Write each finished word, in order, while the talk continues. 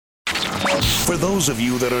For those of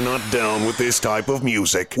you that are not down with this type of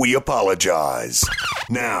music, we apologize.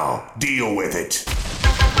 Now, deal with it.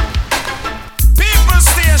 People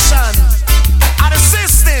Station and the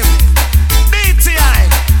system, DTI,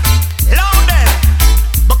 love them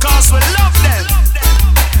because we love them.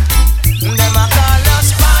 Them a call us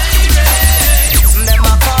pirates, them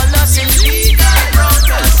a call us illegal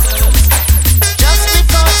protesters. Just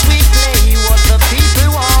because we play what the people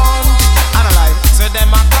want. Analyze. So them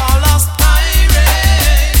a call us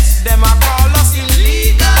pirates, them a call us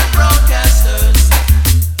illegal protesters.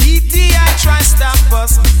 DTI try stop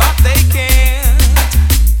us, but they can't.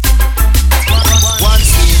 One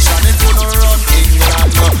station it gonna run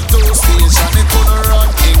England, two station it gonna run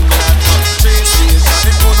England, three station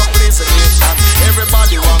it gonna place a nation.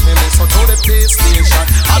 Everybody want me listen to the PlayStation.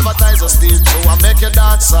 Advertise a stage show and make your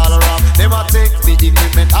dance all around. Them a take the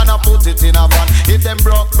equipment and a put it in a van. If them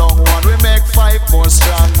broke down one, we make 5 more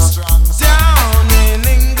strong. Down in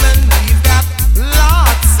England we've got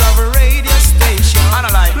lots of radio stations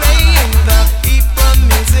playing the people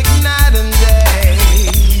music night and day.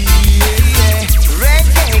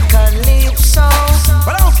 Reggae, calypso,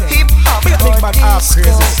 hip hop, or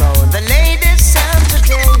disco. The latest sound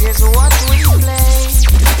today is what we play.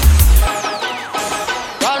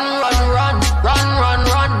 Run, run, run, run, run,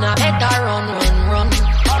 run. Now better run, run, run.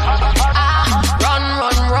 Run,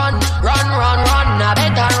 run, run, run, run, run. Now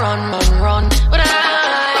better run, run, run. But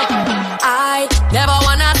I never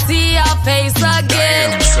wanna see your face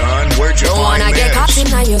again. Damn, son, where'd you Don't find wanna this? get caught in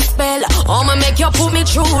your spell. I'ma make you put me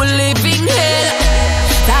through living hell.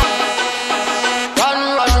 Run,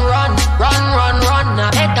 run, run, run, run, run.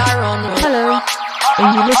 Now better run, run. Hello,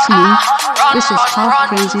 are you listening? This is Half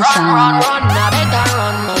Crazy Sound.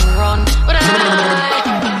 But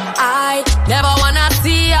I never wanna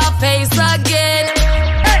see your face again.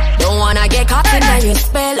 Don't wanna get caught in your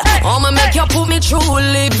spell. I'ma make you put me through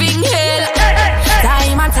living hell.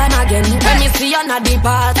 Time and time again, when me see you at the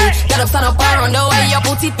party, get up, stand up around the way you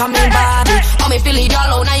put it on me body. I me feel it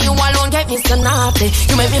alone, and you alone get me so naughty.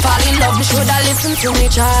 You make me fall in love, you shoulda listen to me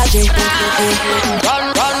charge it.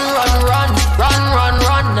 Run, run, run, run, run, run,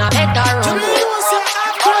 run, now better run.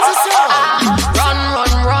 Run,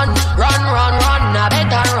 run, run, run, run, run, now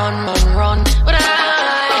better run, run, run. But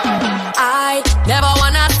I never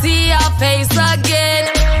wanna see your face again.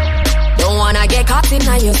 Don't wanna get caught in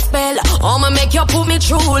your spell. I'ma make you put me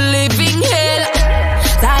through living hell.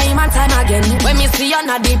 Time and time again, when me see you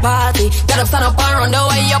at the party, get up, stand up around the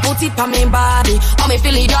way you put it on me body. I me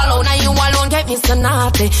feel it alone, and you alone get me so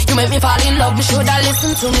naughty. You make me fall in love, you shoulda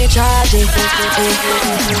listen to me charge it.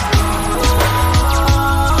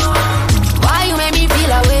 Why you make me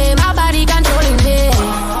feel away? My body controlling me.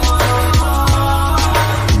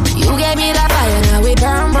 You gave me that fire, now we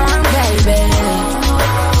burn, burn, baby.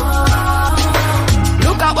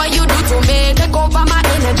 Look at what you do to me, take over my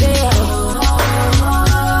energy.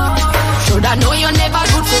 Should I know you're never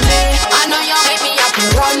good to me? I know you make me happy.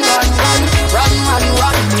 Run, run, run, run, run,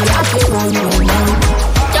 run, me happy. Run, run, run.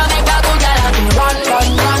 You make a good girl happy. Run, run,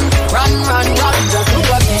 run, run, run, run. Just to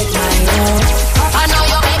protect my love. I know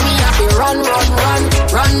you make me happy. Run, run, run,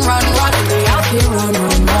 run, run, run, me happy. Run,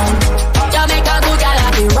 run, run. You make a good girl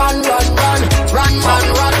happy. Run, run, run, run, run,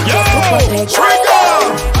 run. Just to protect my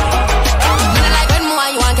love.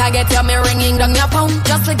 I get you, me ringing down your phone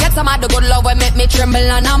just to get some of the good love will make me tremble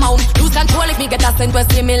and I'm out. Lose control if me get a scent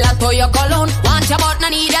with similar to your cologne. Want your but no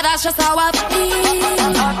need it, that's just how I feel.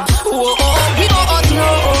 Oh, oh, people out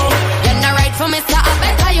know. You're not right for me, so I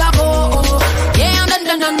better you go. Yeah, I'm done,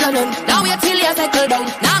 done, done, done, done. Now wait till you settle down.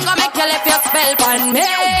 Now I'm gonna make you left your spell on me.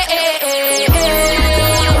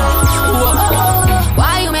 Oh,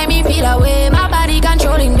 why you make me feel away? My body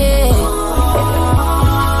controlling me.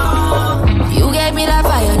 Give me that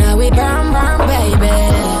fire, now we burn, burn, baby.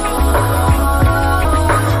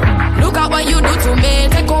 Look at what you do to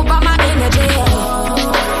me, take over my energy.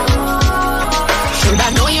 Should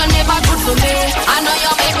I know you're never good to me? I know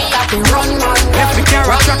you make me happy. Run, run, left the car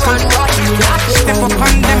run, run, run, step up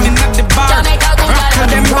on them in the bar. Rock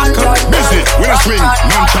them back up. Busy, with a swing,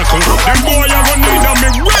 non-tackle. Them boy you gonna need a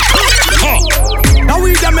miracle. Now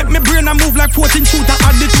we that make me brain a move like 14 shooter.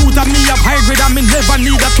 Add the truth and me have high grade and me never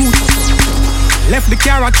need a tooth. Left the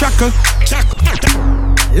car a chuckle.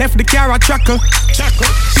 Left the car a chuckle.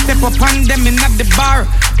 Step up on them in at the bar.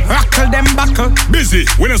 Rockle them buckle. Busy,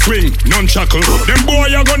 with a swing, non-chuckle. Them boy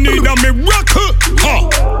you gonna need a miracle.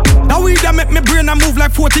 Now we that make me brain a move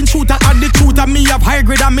like 14 shooter. At the tutor, me have high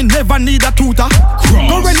grade and me never need a tutor.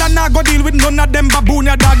 Go run and I go deal with none of them baboon.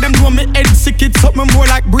 Ya dog them know me head sick, it's something more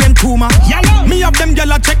like brain tumor. Me have them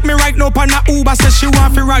gyal check me right now on a Uber. Says she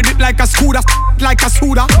want to ride it like a scooter, like a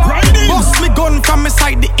soda. Bust me gun from me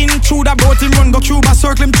side, the intruder. Bout him run go Cuba,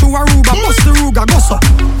 circle him through Aruba. Bust the Ruger, go so.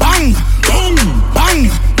 Bang, bang, bang,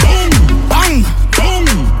 bang, bang, bang,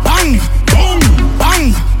 bang, bang,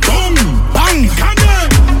 bang, bang, bang.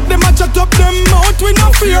 Them a chat up them mouth, we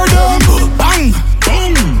no fear them. Bang,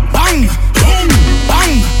 bang, bang, bang,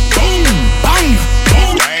 bang, bang,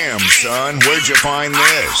 bang. Damn, son, where'd you find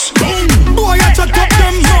this? Boy, I chat up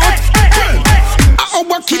them mouth.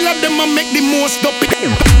 Our killer them a make the most up it.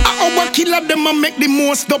 Our killer them a make the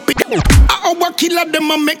most up it. Our killer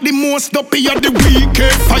them a make the most up it. The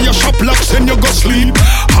weekend fire shop locks and you go sleep.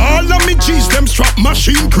 All of me G's them strap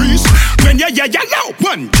machine grease. When ya loud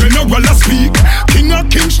one general a speak. King of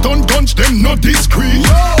Kingston guns them not discreet.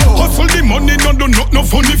 Hustle the money no do not no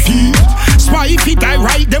funny feet. Spy if it I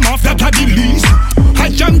ride them off that a the least. I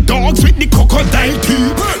young dogs with the crocodile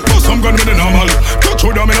teeth. But some gun with the normal. Touch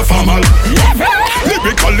with them in a formal.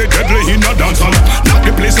 Lyrically deadly in a dancehall. Knock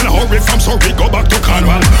the place in a hurry from Surrey, go back to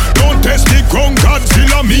Cornwall. Don't test the ground,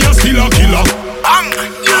 Godzilla, me a still a killer.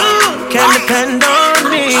 You can depend on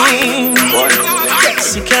me.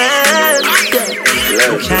 Yes, you can.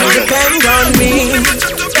 You can depend on me.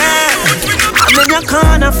 I'm in your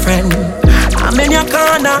corner, friend. I'm in your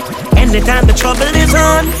corner. Anytime the trouble is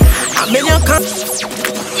on, I'm in your corner.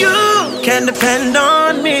 You can depend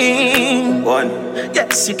on me.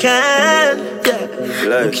 Yes, you can.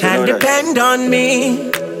 Yeah. You can depend on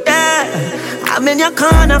me. Yeah. I'm in your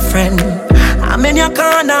corner, friend. I'm in your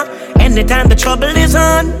corner. Anytime the trouble is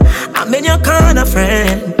on, I'm in your corner,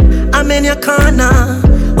 friend. I'm in your corner.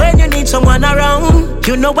 When you need someone around,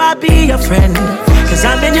 you know I'll be your friend. Cause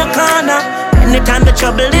I'm in your corner. Anytime the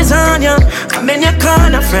trouble is on you, I'm in your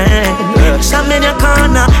corner, friend. Yes, I'm in your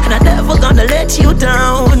corner, and I'm never gonna let you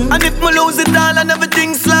down. And if me lose it all and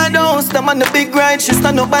everything slide down, stand on the big ride, she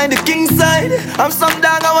stand up by the king side. I'm some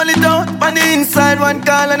dog, I want it out on the inside. One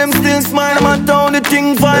call and I'm still smile, I'm on town, the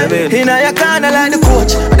thing fine. In your corner like the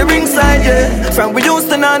coach, the ringside, yeah. From we used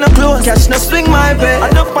to know no clothes, cash no swing my way.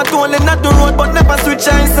 Enough my toll and not the road, but never switch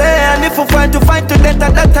I say. And if we fight to death,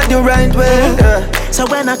 that's the right way. Yeah. So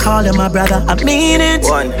when I call you my brother, I mean it.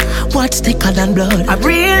 What's thicker than blood? I'm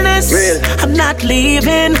realness. I'm not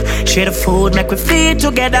leaving. Share the food, make we feed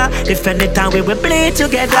together. Defend the town, we will bleed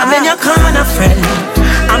together. I'm in your corner, friend.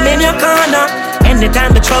 I'm in your corner.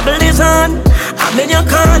 Anytime the trouble is on, I'm in your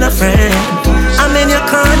corner, friend. I'm in your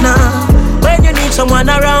corner. When you need someone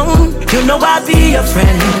around, you know I'll be your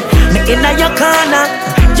friend. Me in your corner.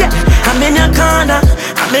 Yeah, I'm in your corner.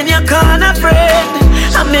 I'm in your corner, friend.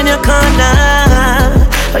 I'm in your corner.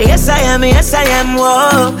 Oh, yes I am,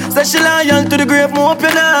 whoa. Say she loyal to the grave, me hope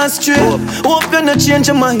you're not straight. Hope you not change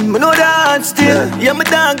your mind, me know that still. Yeah, my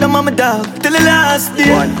dog, them my dog, till the last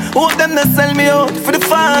day. Hope them not sell me out for the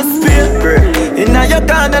fast pay. In your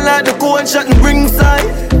corner like the cold shot and bring side.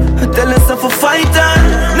 Tell yourself a fighter.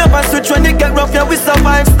 Never switch when it get rough, yeah, we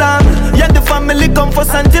survive storm. Yeah, the family come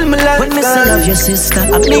first until my life. When me say love your sister,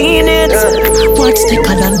 I mean it. What's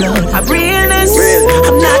thicker than blood? I'm realness.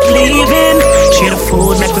 I'm not leaving. Share the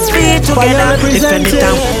food, make we feed together. Defend it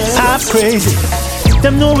down. Half crazy.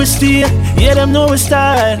 Them know we steal, yeah, them know we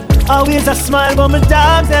style. Always a smile, but my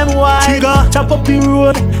dogs them wild. Trigger, chop up the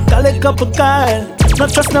road, collect up a car.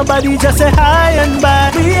 Not trust nobody, just say hi and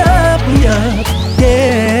bye. We up,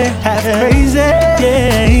 yeah, half crazy,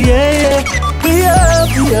 yeah. We up,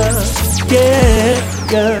 yeah.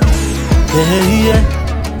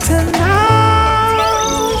 Tonight,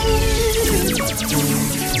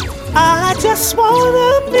 I just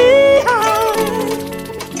wanna be high.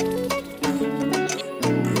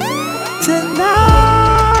 Tonight,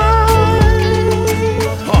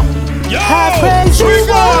 half crazy,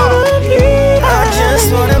 I just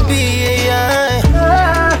wanna be high.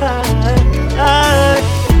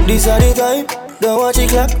 This are the time, don't watch the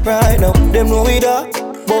clock right now. Them know we dark,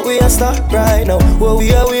 but we are stuck right now. Where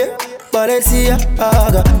we are,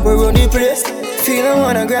 Balenciaga, we run the place. Feeling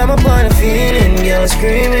wanna grab up on the feeling. Girl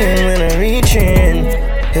screaming when I reach in.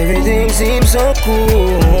 Everything seems so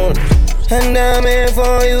cool, and I'm here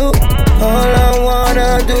for you. All I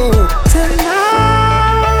wanna do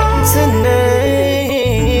tonight,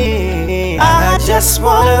 I just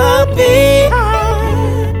wanna be high.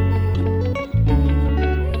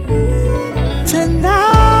 Tonight,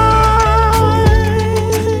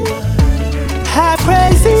 how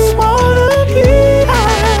crazy wanna be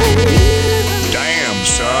high. Damn,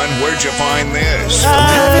 son, where'd you find this? I'm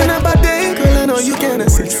having a bad day, girl, I know you can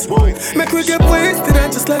assist. this. Make we get wasted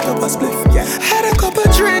and just like up a spliff. Had a couple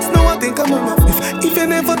drinks, now I think I'm on my fifth. If you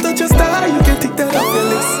never touch a star, you can take that off your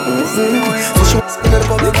list. So she wants in the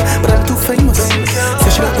public, but I'm too famous. So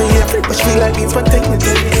she not me every, but she feel like being spontaneous.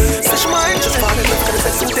 So she might just fall in love because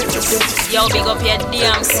it's intense. Yo, big up your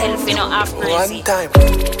damn self, you know, half crazy. One time.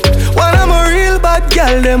 When I'm a real bad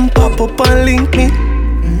girl, them pop up and link me.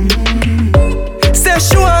 Say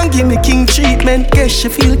she want give me king treatment, guess she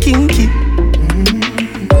feel kinky.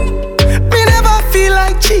 Me never feel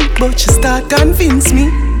like cheap, but she start convince me.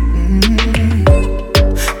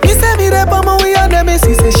 Me say me there on my way and the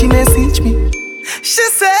message say she message me. She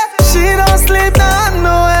say she don't sleep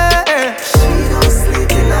nowhere. She don't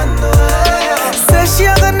sleep nowhere. Say she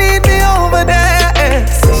gonna need me over there.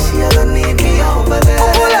 Say she gonna need me over there. Oh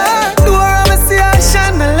Lord, do her me see her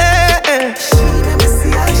chandelier. She me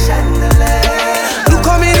see her chandelier. Look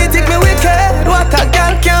how me take me wicked, what a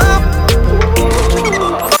girl can.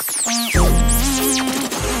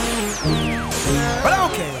 But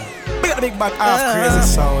okay, big the big bad half crazy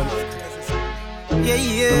sound.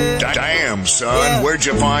 Yeah. Damn, son, where'd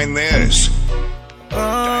you find this?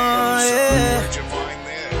 Where'd you find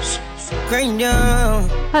this?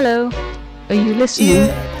 Hello, are you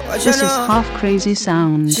listening? This is Half Crazy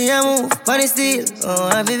Sound. She a move, funny still. Oh,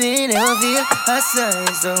 I feel me, never feel. Her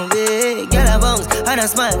size so big. Girl a bounce, and a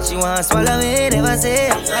smile. She want swallow me, never say.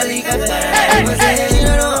 I like her, never say. She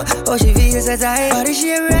don't know how she feels so tight. Body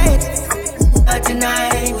she right. Not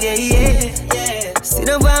tonight, yeah. Sit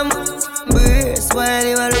up on my breast while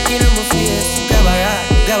you are looking at my face. Grab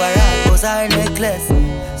a rod, pose her necklace.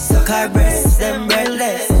 Suck her breasts, them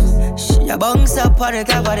breathless. She a bounce up on the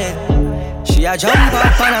top of it. She a jump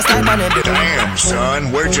up and a slide on it. Damn,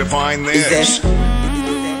 son, where'd you find this?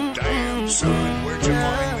 Damn, son, where'd you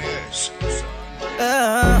find this?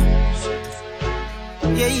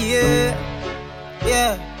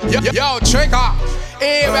 Yeah. Yo, trigger.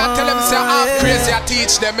 Hey, I tell them say I'm crazy, I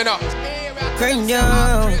teach them, you know. Crazy, I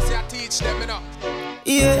teach them, you know.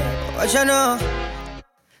 Yeah, what you know?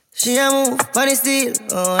 She a move, funny still.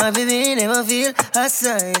 Oh, I feel me, never feel. Her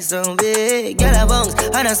size so big. Girl a bounce,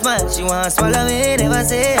 and a smile. She want swallow me, never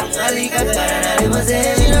say. I like her, and never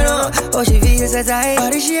say. She don't know how she feels so tight.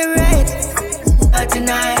 Body she right. Not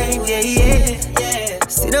tonight, yeah.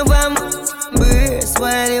 Sit up on my breast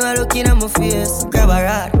while you are looking at my face. Grab a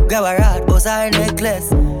rod, pose her necklace.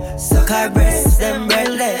 Suck her breasts, them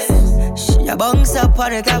breathless. She a bounce up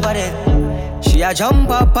on the top of it. She a jump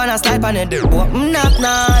up and a slide on it. Knock,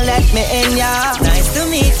 let me in ya. Nice to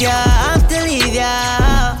meet ya, have to leave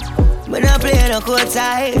ya. But I play no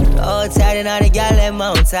courtside. Outside and all the girl them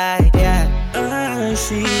outside, yeah.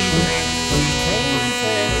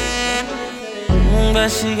 But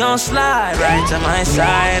she gon' slide right to my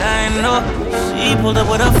side. I know she pulled up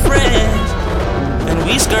with her friends, and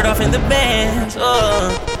we skirt off in the Benz.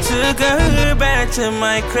 Oh, took her back to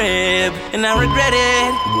my crib, and I regret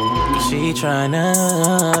it. She tryna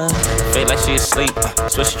fake like she asleep,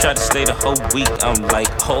 so she tried to stay the whole week. I'm like,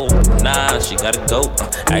 oh, nah, she gotta go.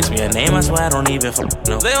 Ask me her name, I swear I don't even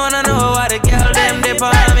know. They wanna know why the girl them dip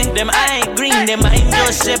on me. Them I ain't green, them I ain't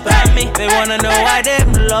just sip on me. They wanna know why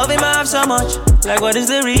them love him off so much. Like what is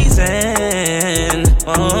the reason?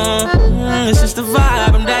 It's just the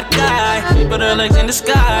vibe, I'm that guy. She put her legs in the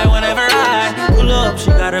sky whenever I pull up. She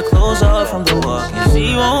got her clothes off from the walk, and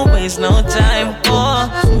she won't waste no time. Oh,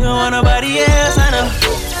 she don't want nobody else, I know.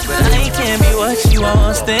 But I can't be what she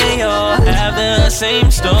wants. They all have the same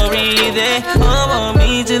story. They all want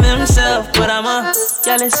me to themselves, but I'm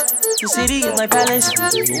jealous. The city is my palace.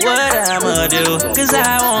 What I'ma do? Cause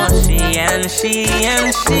I want she and she and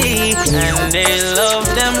she, and they love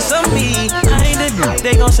them some me. I ain't the dude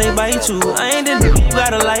they gon' say bye to. I ain't the dude you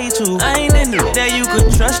gotta lie to. I ain't the dude that you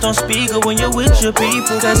could trust on speaker when you're with your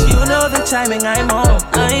people. Cause you know the timing I'm on.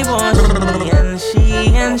 I want she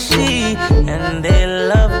and she, and they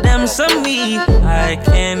love them some me. I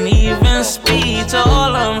can't even speak to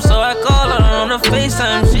all of them, so I call her on the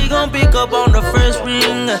FaceTime. She gon' pick up on the first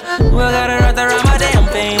ring. Well, got her right around my damn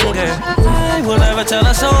finger. I will never tell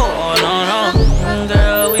her so. Oh, no.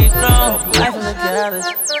 Girl, we grown. Life is a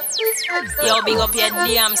galaxy. Yo, big up your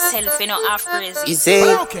damn self, you know, half crazy. You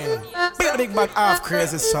say? Okay, big the big bad half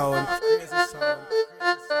crazy sound.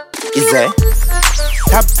 Is there?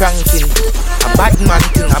 Top ranking, a bad man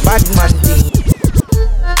thing.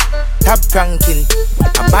 Top ranking,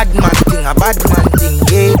 a bad man thing,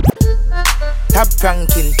 yeah. Top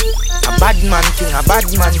ranking, a bad man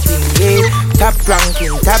thing, yeah. Top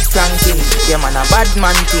ranking, yeah man, a bad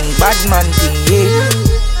man thing, yeah.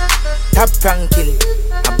 Top ranking,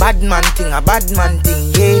 a bad man thing,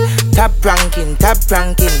 yeah. Top ranking,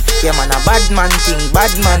 yeah man, a bad man thing,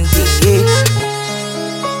 yeah.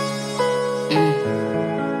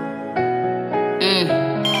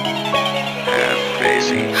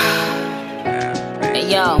 Crazy. Hey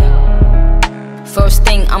yo, first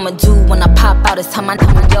thing I'ma do when I pop out is tell my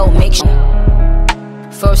yo, make sure.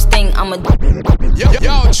 First thing I'ma do.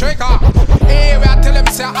 Yo, trigger. Hey, I tell him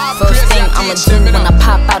say I'm First thing I'ma do when I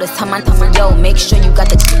pop out is tell my yo, make sure you got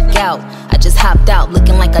the kick out. I just hopped out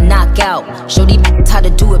looking like a knockout. Show these how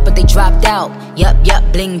to do it, but they dropped out. Yup,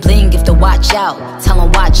 bling bling, if to watch out. Tell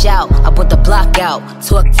them watch out, I put the block out.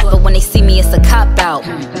 But when they see me, it's a cop out.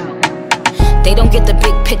 They don't get the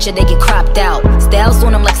big picture, they get cropped out. Styles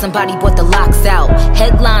on them like somebody bought the locks out.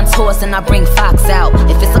 Headlines horse and I bring Fox out.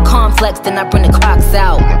 If it's a complex, then I bring the Crocs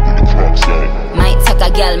out. Might take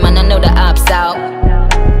a gal, man, I know the ops out.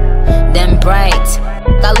 Them bright,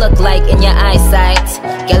 I look like in your eyesight.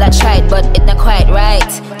 Girl, I tried, but it not quite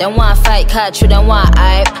right. Them want fight, catch you, them want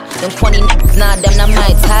hype. Them 20 niggas, nah, them not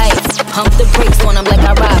my type. Pump the brakes on them like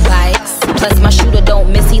I ride bikes. Plus my shooter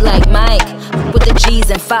don't miss, he like Mike. With the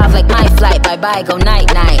G's and 5 like my flight. Bye-bye, go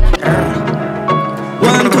night-night.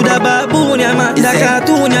 One to the baboon, yeah man, the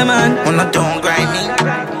cartoon, yeah man. Wanna don't grind me.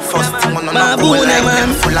 First thing wanna baboon, yeah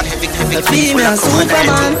man. Full of heavy, the female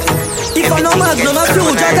Superman. If I no magnum, I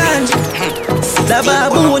flew dragon. The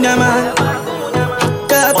baboon, yeah man.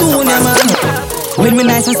 Cartoon, yeah man. When me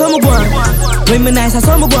nice and some one. When me nice and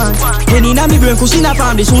some one. Penny na me brain, cushion a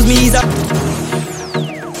palm, the shoes me is up.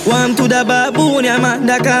 One to the baboon, yeah man,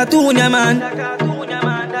 the cartoon, yeah man.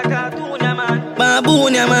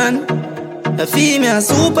 Baboon, yeah man. The female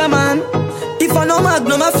Superman. If I no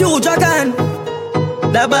magnum, a few dragon.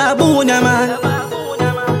 The baboon, yeah man.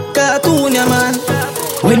 Cartoon, yeah man.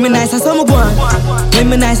 When me nice and some one. When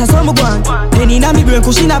me nice and some one. Penny na me brain,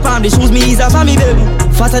 cushion a palm, the shoes me is up for me baby.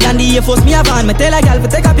 Faster than the Air Force, me a van. Me tell a gal to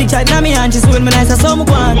take a picture na me hand. She say when me nice and some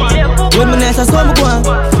one. When me nice and some one.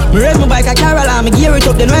 Me raise my bike a Caroline, me gear it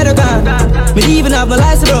up then ride a gun. Me even have no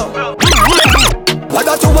license bro. I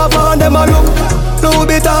got to walk on them a look. Louis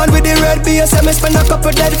Vuitton with the red base. Me spend a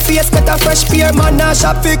couple dead face. Get a fresh pair, man, now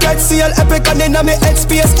shop fi get seal. Epic and inna me head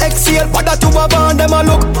space, exhale. What that you have on them a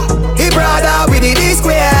look. He brother with the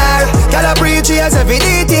D-square. Girl a preaches every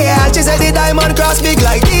detail. She said the diamond cross big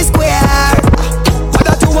like D-square. What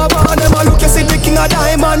that you have on them a look. You see the king of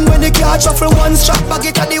diamond. When the car shuffle one strap bag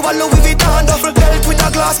it at the one Louis Vuitton. Duffel belt with a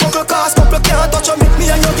glass buckle cast. Couple can't touch you. Me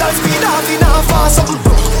and your girl speed off in a fast something.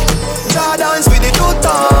 Jordans with the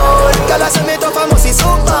two-tone. Girl I say me tough and must be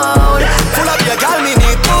so bound. Full of your girl me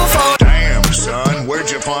need 2 phone. Damn son,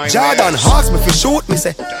 where'd you find Jordan this? Hawks me fi shoot me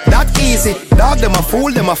say that easy. Dog them a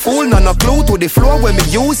fool, none no clue to the floor when me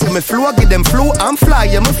use. Yeah, me flow give them flu, I'm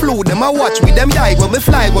fly, yeah me flew. Them a watch with them die when me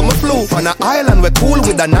fly, when me flew. On a island we cool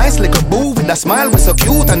with a nice little boo. With a smile we so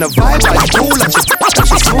cute and a vibe like cool. And she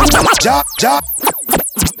smooth and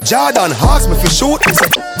Jordan Hawks me fi shoot me say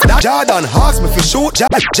that Jordan Hawks me fi shoot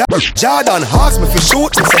Jordan Hawks me fi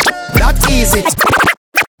shoot me say that easy.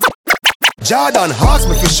 Jordan Hawks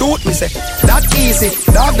me fi shoot me say that easy.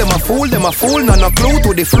 Dog them a fool, none no clue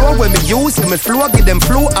to the floor when me use. Yeah, me flow give them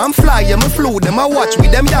flu, I'm fly, yeah me flew. Them a watch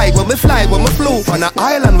with them die when me fly, when me flew. On a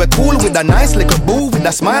island we cool with a nice little boo. With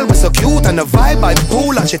a smile we so cute and a vibe by the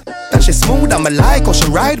pool. And she smooth and me like how she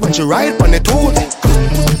ride when she ride on the tool.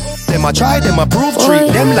 Them a try, them a prove,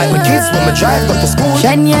 treat them like my kids when me drive go to school.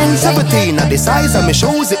 17 at the size of me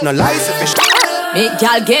shoes, it no lies if it's Make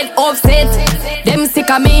y'all get upset, them sick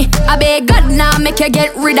of me. I beg God now make you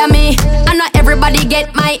get rid of me. And not everybody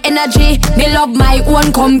get my energy. Me love my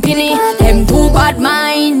own company. Them too bad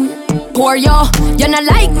mind. Poor yo, you not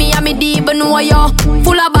like me and me deep know yo.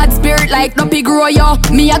 Full of bad spirit like no pig grow yo.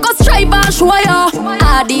 Me I go strive and show yo.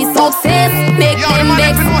 All this success make them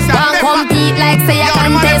vex. Want compete like say a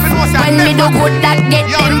contest. When me do good that get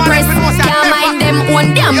them press. Can't mind them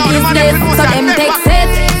own damn business. So them take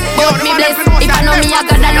set. But me bless. If I know me I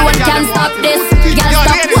got that one can't stop this. Can't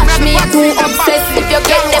stop watch me I'm too obsessed. If you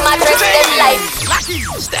get them address them life.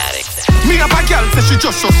 Static. Me have a girl say she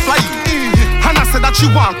just fly. And I said that she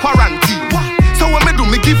want quarantine. So when me do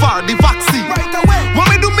me give her the vaccine. When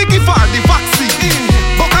me do me give her the vaccine.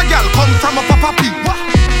 But a girl come from a papa pee.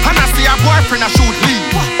 And I see her boyfriend a shoot leave.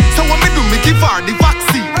 So when me do me give her the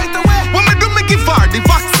vaccine. When me do me give her the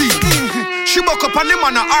vaccine. She buck up on him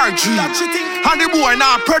on a RG. And the boy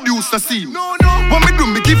now produce the scene. When me do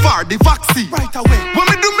me give her the vaccine. When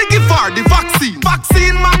me do me give her the vaccine.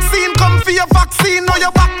 Vaccine, come for your vaccine. Now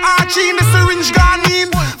your back arching, the syringe gone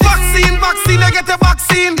in. Vaccine, I get a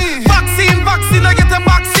vaccine. Vaccine, I get a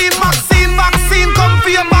vaccine. Vaccine, come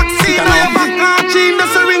for your vaccine. Now your back arching, the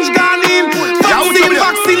syringe gone in.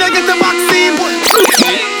 Vaccine,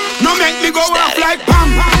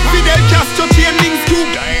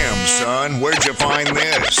 where'd you find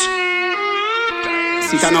this?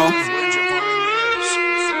 Sit down now.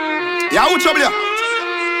 Yeah, who trouble you?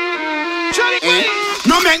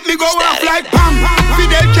 No make me go off like Pam.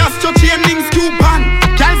 Fidel Castro chain links Cuban.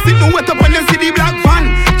 Can't sit no wet up when them see the black van.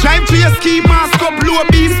 Drive to your ski mask up, low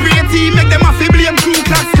beam spray team. Make them a fi blame true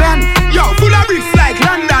class clan. Yo, full of bricks like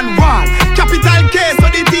London Wall. Capital K so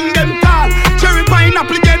the thing them tall. Cherry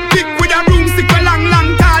pineapple get big with a broomstick a long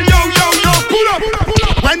tall. Yo, pull up.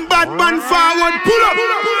 When bad man forward, pull up.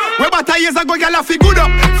 Where about years ago, y'all have fi good up.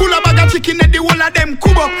 Full of bag of chicken at the whole of them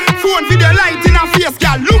cub up. Phone video light in her face,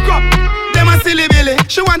 y'all look up. Them a silly billy.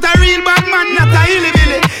 She want a real bad man, not a hilly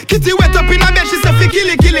billy. Kitty wet up in her bed, she say fi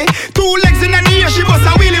killy. 2 legs in the ear, she bust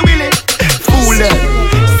a willy. Fool them,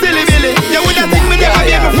 silly billy. You woulda think me never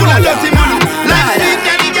be full of dirty money. Like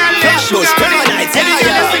the girl, Bush, Granite,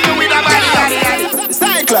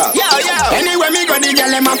 Cyclops. Anyway, me go the girl,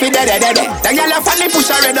 them a fi dead. The girl a funny push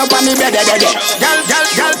her head up on the bed. Girl,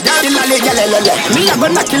 the lolly girl, me a go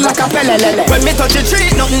knock it like a pelelele. When me touch the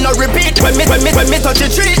tree, nothing no repeat. When me touch the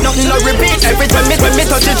tree, nothing no repeat. Every time when me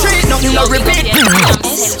touch the tree, nothing no repeat.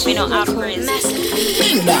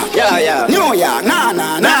 Yeah, New York, nah.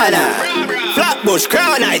 Flatbush,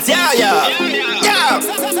 Granite, yeah.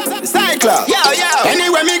 Cyclops,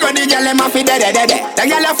 Anyway, me go the girl, them a fi dead. The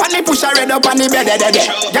girl a funny push her head up on the bed.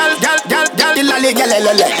 Girl, the lolly girl,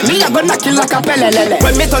 me a go knock it like a pelelele.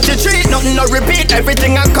 When me touch the tree, nothing no repeat.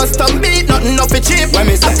 Everything a custom beat, nothing no fi cheap. When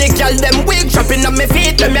me have the girl them wig dropping on me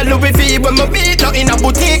feet. Them a Louis V when me beat, not in a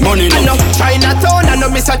boutique. Money I know Chinatown, I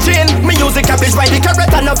know Mr. Chin. Me use the cabbage by the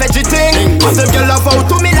carrot and no veggie thing. Cause them girl love out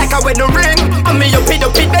to me like a wedding ring. And me up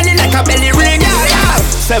belly like a belly ring.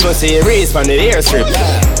 7 series from the airstrip.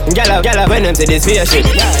 Gyal went into this spaceship.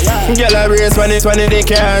 Gyal a race when the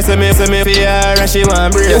car say me fear and she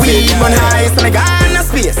want brace it. We burn high so me gone a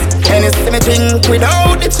space. And it's me drink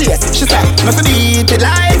without the chase. She said me fi beat it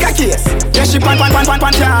like a case. Yeah, she pan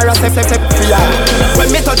car a step fear. When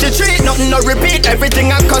me touch the tree, nothing no repeat.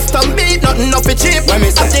 Everything a custom beat, nothing no fi cheap. When me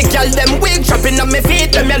have the gyal them wig dropping on me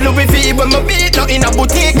feet. Them a Louis V when me beat, not in a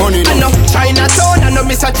boutique. Money I know Chinatown, I know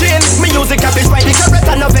Mr. Chin. Me use the cabbage by the carrot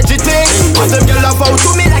and no veggie thing. Cause them gyal love out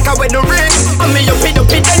to me like a wedding ring. And me up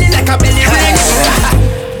belly like a belly ring.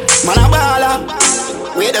 Man a baller.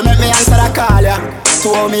 Wait to make me answer the call ya.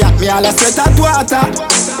 Told me at me all a sweat hot water.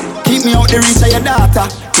 Keep me out the reach of your daughter.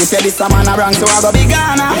 You say this a man a wrong so I go be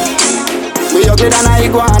Ghana. We ugly than a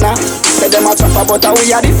iguana. Say them a chopper but we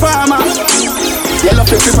are the farmer. You love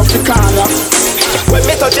to flip up the corner. When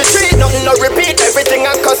me touch the tree, nothing no repeat. Everything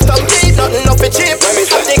a custom beat, nothing no fi cheap. When me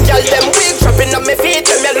have the girl them wig dropping on me feet.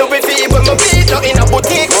 Them a Louis V when me beat, not in a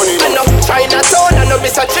boutique. I know Chinatown, I know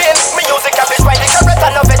Mr. Chin. Me use the cabbage by the carrot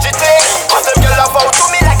and no veggie thing. Cause them girl love out to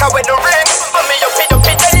me like a wedding ring. And me up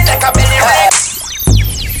belly like a belly ring.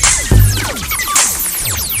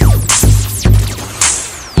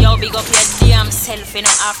 Yo, big up your damn self, you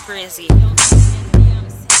know, half crazy.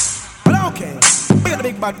 Okay, big the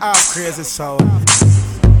big bad half crazy sound.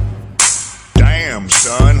 Damn,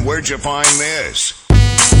 son, where'd you find this?